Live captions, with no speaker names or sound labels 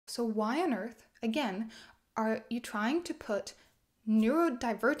So why on earth, again, are you trying to put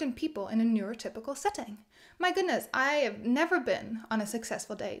neurodivergent people in a neurotypical setting? My goodness, I have never been on a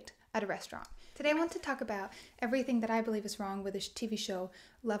successful date at a restaurant. Today I want to talk about everything that I believe is wrong with this TV show,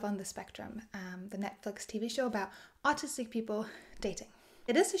 Love on the Spectrum, the Netflix TV show about autistic people dating.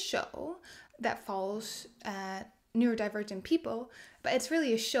 It is a show that follows neurodivergent people, but it's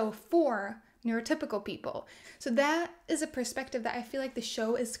really a show for neurotypical people. So that is a perspective that I feel like the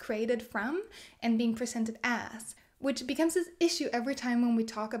show is created from and being presented as, which becomes this issue every time when we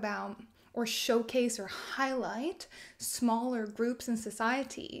talk about or showcase or highlight smaller groups in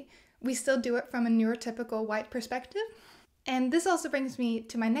society. We still do it from a neurotypical white perspective. And this also brings me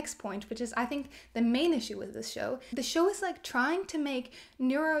to my next point, which is I think the main issue with this show. The show is like trying to make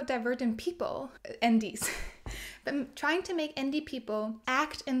neurodivergent people, NDs, but trying to make ND people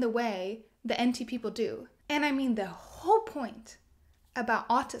act in the way the NT people do. And I mean, the whole point about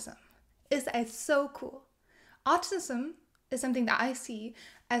autism is that it's so cool. Autism is something that I see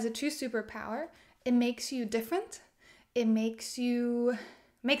as a true superpower. It makes you different. It makes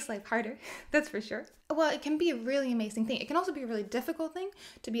life harder, that's for sure. Well, it can be a really amazing thing. It can also be a really difficult thing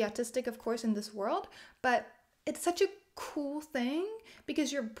to be autistic, of course, in this world, but it's such a cool thing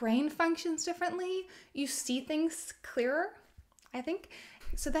because your brain functions differently. You see things clearer, I think.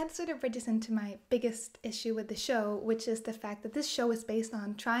 So that sort of bridges into my biggest issue with the show, which is the fact that this show is based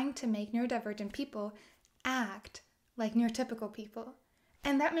on trying to make neurodivergent people act like neurotypical people.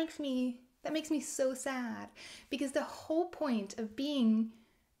 And that makes me so sad, because the whole point of being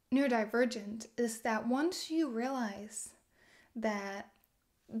neurodivergent is that once you realize that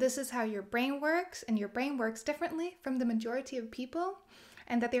this is how your brain works, and your brain works differently from the majority of people,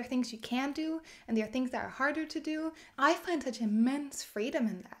 and that there are things you can do, and there are things that are harder to do, I find such immense freedom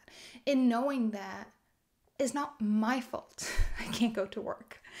in that, in knowing that it's not my fault I can't go to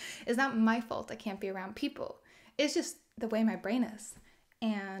work. It's not my fault I can't be around people. It's just the way my brain is.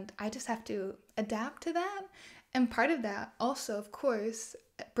 And I just have to adapt to that. And part of that also, of course,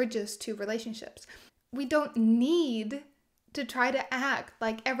 bridges to relationships. We don't need to try to act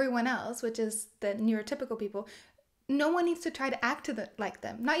like everyone else, which is the neurotypical people. No one needs to try to act like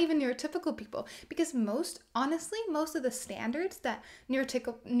them, not even neurotypical people, because honestly, most of the standards that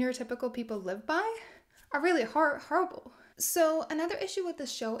neurotypical people live by are really horrible. So another issue with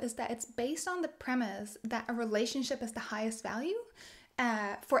this show is that it's based on the premise that a relationship is the highest value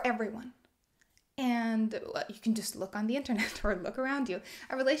for everyone. And you can just look on the internet or look around you.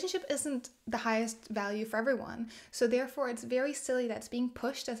 A relationship isn't the highest value for everyone. So therefore, it's very silly that it's being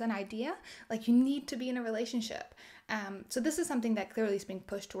pushed as an idea, like you need to be in a relationship. So this is something that clearly is being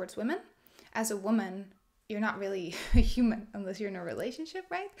pushed towards women. As a woman, you're not really a human unless you're in a relationship,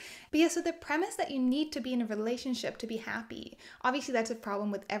 right? But yeah, so the premise that you need to be in a relationship to be happy, obviously that's a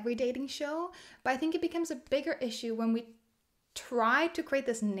problem with every dating show, but I think it becomes a bigger issue when we try to create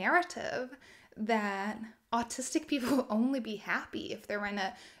this narrative that autistic people will only be happy if they're in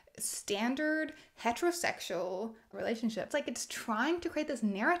a standard heterosexual relationship. It's like it's trying to create this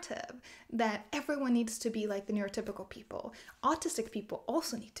narrative that everyone needs to be like the neurotypical people. Autistic people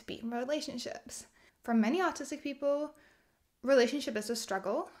also need to be in relationships. For many autistic people, relationship is a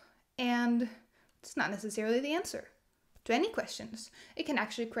struggle, and it's not necessarily the answer to any questions. It can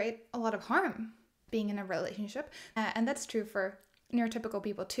actually create a lot of harm being in a relationship, and that's true for neurotypical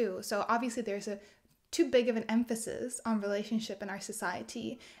people too. So obviously there's too big of an emphasis on relationship in our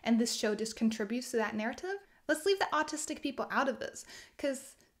society, and this show just contributes to that narrative. Let's leave the autistic people out of this,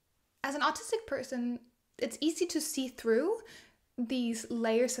 because as an autistic person, it's easy to see through these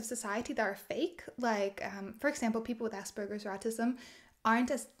layers of society that are fake. Like, for example, people with Asperger's or autism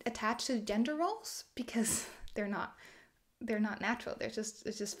aren't as attached to gender roles because they're not natural. It's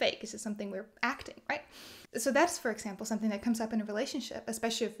just fake. It's just something we're acting, right? So that's, for example, something that comes up in a relationship,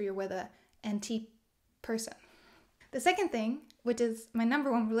 especially if you're with a NT person. The second thing, which is my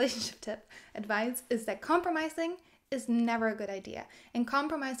number one relationship tip advice, is that compromising is never a good idea. And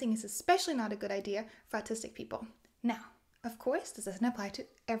compromising is especially not a good idea for autistic people. Now, of course, this doesn't apply to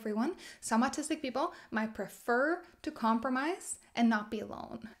everyone. Some autistic people might prefer to compromise and not be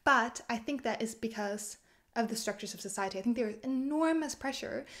alone. But I think that is because of the structures of society. I think there is enormous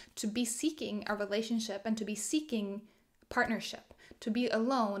pressure to be seeking a relationship and to be seeking partnership. To be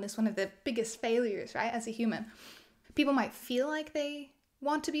alone is one of the biggest failures, right, as a human. People might feel like they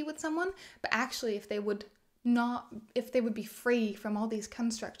want to be with someone, but actually if they would be free from all these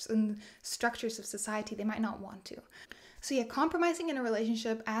constructs and structures of society, they might not want to. So yeah, compromising in a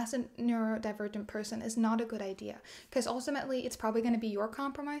relationship as a neurodivergent person is not a good idea, because ultimately it's probably going to be your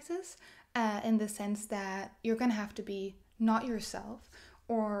compromises in the sense that you're going to have to be not yourself,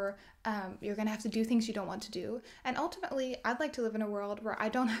 or you're gonna have to do things you don't want to do. And ultimately, I'd like to live in a world where I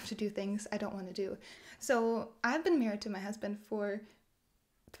don't have to do things I don't want to do. So I've been married to my husband for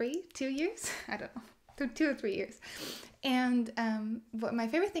 2 years? I don't know, 2 or 3 years. And what my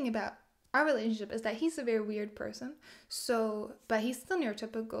favorite thing about our relationship is that he's a very weird person, but he's still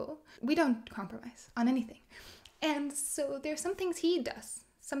neurotypical. We don't compromise on anything. And so there's some things he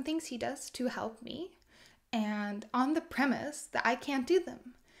does to help me, and on the premise that I can't do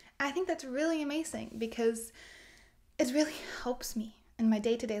them. I think that's really amazing because it really helps me in my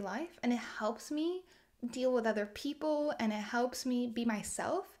day-to-day life, and it helps me deal with other people, and it helps me be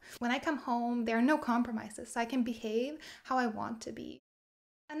myself. When I come home, there are no compromises, so I can behave how I want to be.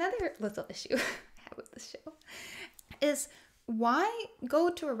 Another little issue I have with this show is, why go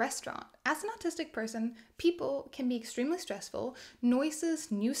to a restaurant? As an autistic person, people can be extremely stressful.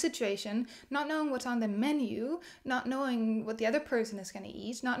 Noises, new situation, not knowing what's on the menu, not knowing what the other person is going to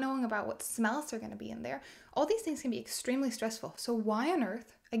eat, not knowing about what smells are going to be in there. All these things can be extremely stressful. So why on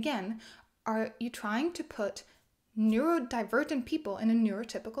earth, again, are you trying to put neurodivergent people in a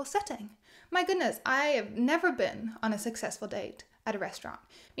neurotypical setting? My goodness, I have never been on a successful date at a restaurant.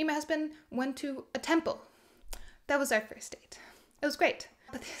 Me and my husband went to a temple. That was our first date. It was great.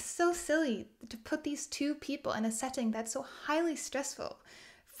 But it's so silly to put these two people in a setting that's so highly stressful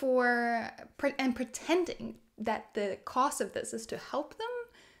and pretending that the cause of this is to help them,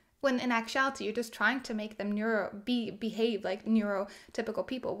 when in actuality you're just trying to make them behave like neurotypical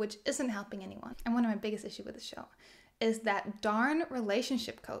people, which isn't helping anyone. And one of my biggest issues with the show is that darn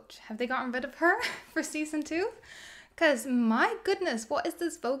relationship coach. Have they gotten rid of her for season 2? Because my goodness, what is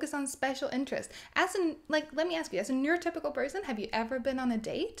this focus on special interest? Let me ask you, as a neurotypical person, have you ever been on a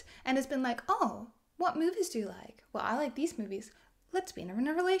date and it's been like, oh, what movies do you like? Well, I like these movies. Let's be in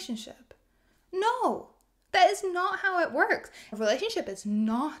a relationship. No, that is not how it works. A relationship is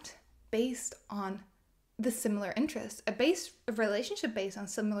not based on the similar interests. A relationship based on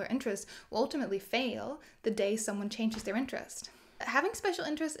similar interests will ultimately fail the day someone changes their interest. Having special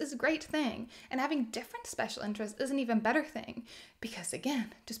interests is a great thing, and having different special interests is an even better thing. Because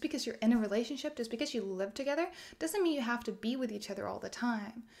again, just because you're in a relationship, just because you live together, doesn't mean you have to be with each other all the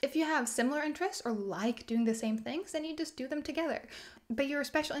time. If you have similar interests or like doing the same things, then you just do them together. But your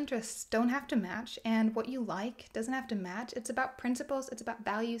special interests don't have to match, and what you like doesn't have to match. It's about principles, it's about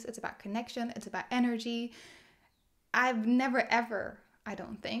values, it's about connection, it's about energy. I've never ever, I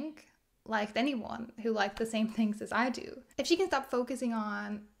don't think, liked anyone who liked the same things as I do. If she can stop focusing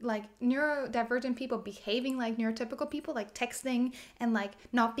on like neurodivergent people behaving like neurotypical people, like texting and like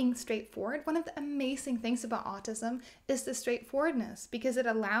not being straightforward, one of the amazing things about autism is the straightforwardness, because it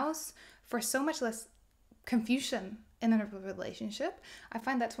allows for so much less confusion in a relationship. I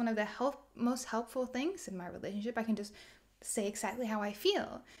find that's one of the most helpful things in my relationship. I can just say exactly how I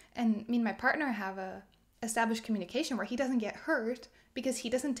feel, and me and my partner have a established communication where he doesn't get hurt because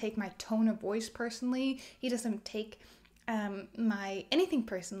he doesn't take my tone of voice personally. He doesn't take my anything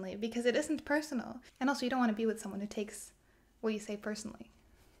personally, because it isn't personal. And also, you don't want to be with someone who takes what you say personally.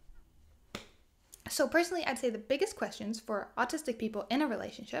 So personally, I'd say the biggest questions for autistic people in a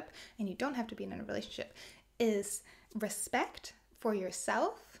relationship, and you don't have to be in a relationship, is respect for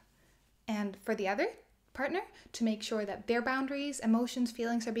yourself and for the other partner, to make sure that their boundaries, emotions,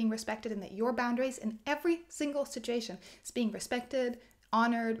 feelings are being respected, and that your boundaries in every single situation is being respected,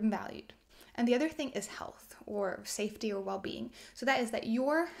 honored, and valued. And the other thing is health or safety or well-being. So that is that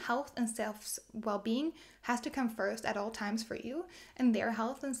your health and self-well-being has to come first at all times for you, and their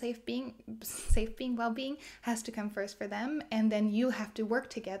health and safe being, well-being has to come first for them, and then you have to work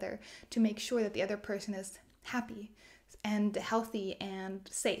together to make sure that the other person is happy and healthy and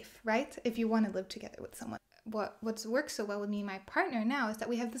safe, right? If you want to live together with someone. What's worked so well with me and my partner now is that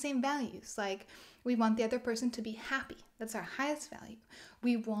we have the same values. Like, we want the other person to be happy. That's our highest value.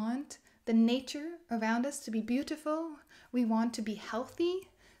 We want the nature around us to be beautiful. We want to be healthy.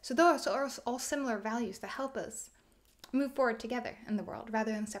 So those are all similar values that help us move forward together in the world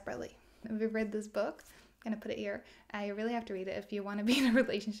rather than separately. Have you read this book? I'm going to put it here. You really have to read it if you want to be in a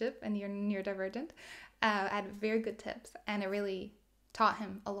relationship and you're neurodivergent. I had very good tips, and it really taught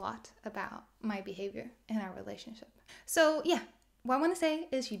him a lot about my behavior in our relationship. So yeah, what I want to say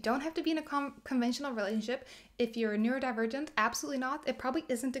is you don't have to be in a conventional relationship. If you're neurodivergent, absolutely not. It probably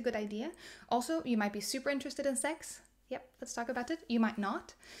isn't a good idea. Also, you might be super interested in sex. Yep, let's talk about it. You might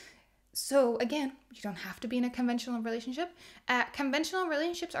not. So again, you don't have to be in a conventional relationship. Conventional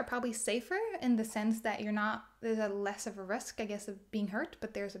relationships are probably safer in the sense that there's a less of a risk, I guess, of being hurt,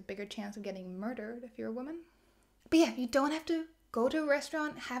 but there's a bigger chance of getting murdered if you're a woman. But yeah, you don't have to go to a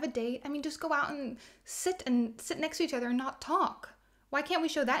restaurant, have a date. I mean, just go out and sit next to each other and not talk. Why can't we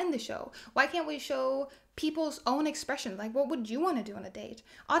show that in the show? Why can't we show people's own expressions? Like, what would you want to do on a date?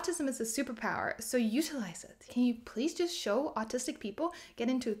 Autism is a superpower, so utilize it. Can you please just show autistic people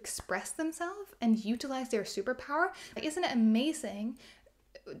getting to express themselves and utilize their superpower? Like, isn't it amazing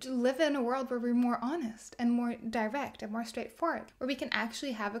to live in a world where we're more honest and more direct and more straightforward, where we can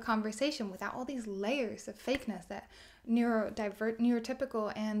actually have a conversation without all these layers of fakeness that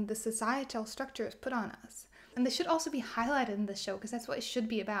neurotypical and the societal structures put on us? And this should also be highlighted in this show, because that's what it should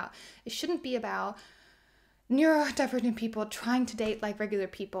be about. It shouldn't be about neurodivergent people trying to date like regular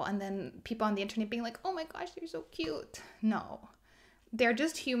people and then people on the internet being like, oh my gosh, you're so cute. No, they're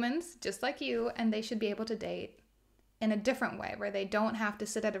just humans just like you, and they should be able to date in a different way, where they don't have to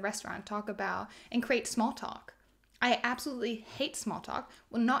sit at a restaurant, talk about, and create small talk. I absolutely hate small talk,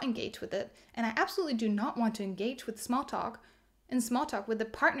 will not engage with it, and I absolutely do not want to engage with small talk with the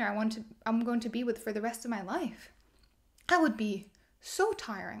partner I'm going to be with for the rest of my life. That would be so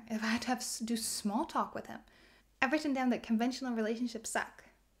tiring if I had to have do small talk with him. I've written down that conventional relationships suck,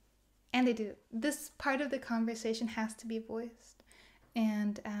 and they do. This part of the conversation has to be voiced,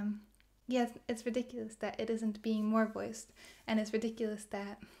 and yes, it's ridiculous that it isn't being more voiced, and it's ridiculous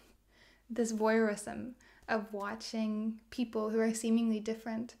that this voyeurism of watching people who are seemingly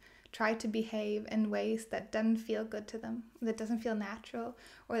different try to behave in ways that doesn't feel good to them, that doesn't feel natural,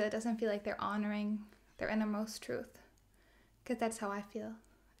 or that doesn't feel like they're honoring their innermost truth. Because that's how I feel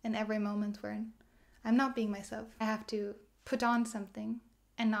in every moment where I'm not being myself. I have to put on something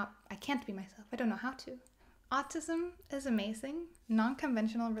and I can't be myself. I don't know how to. Autism is amazing.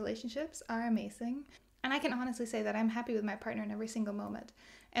 Non-conventional relationships are amazing. And I can honestly say that I'm happy with my partner in every single moment.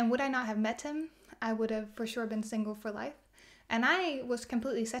 And would I not have met him, I would have for sure been single for life. And I was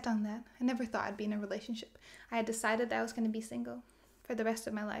completely set on that. I never thought I'd be in a relationship. I had decided that I was going to be single for the rest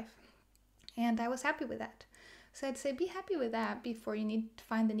of my life. And I was happy with that. So I'd say be happy with that before you need to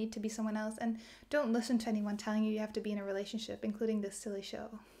find the need to be someone else. And don't listen to anyone telling you have to be in a relationship, including this silly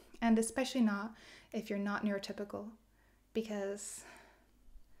show. And especially not if you're not neurotypical. Because,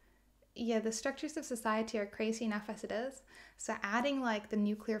 yeah, the structures of society are crazy enough as it is. So adding like the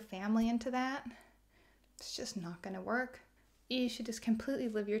nuclear family into that, it's just not going to work. You should just completely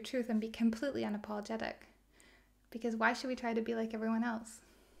live your truth and be completely unapologetic. Because why should we try to be like everyone else?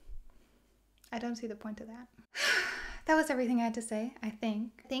 I don't see the point of that. That was everything I had to say, I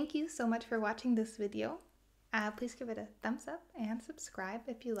think. Thank you so much for watching this video. Please give it a thumbs up and subscribe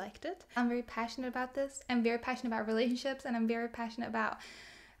if you liked it. I'm very passionate about this. I'm very passionate about relationships, and I'm very passionate about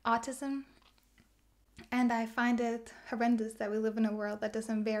autism. And I find it horrendous that we live in a world that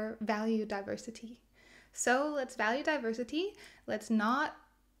doesn't value diversity. So let's value diversity. Let's not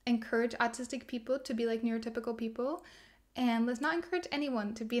encourage autistic people to be like neurotypical people. And let's not encourage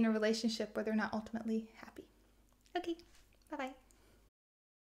anyone to be in a relationship where they're not ultimately happy. Okay, bye-bye.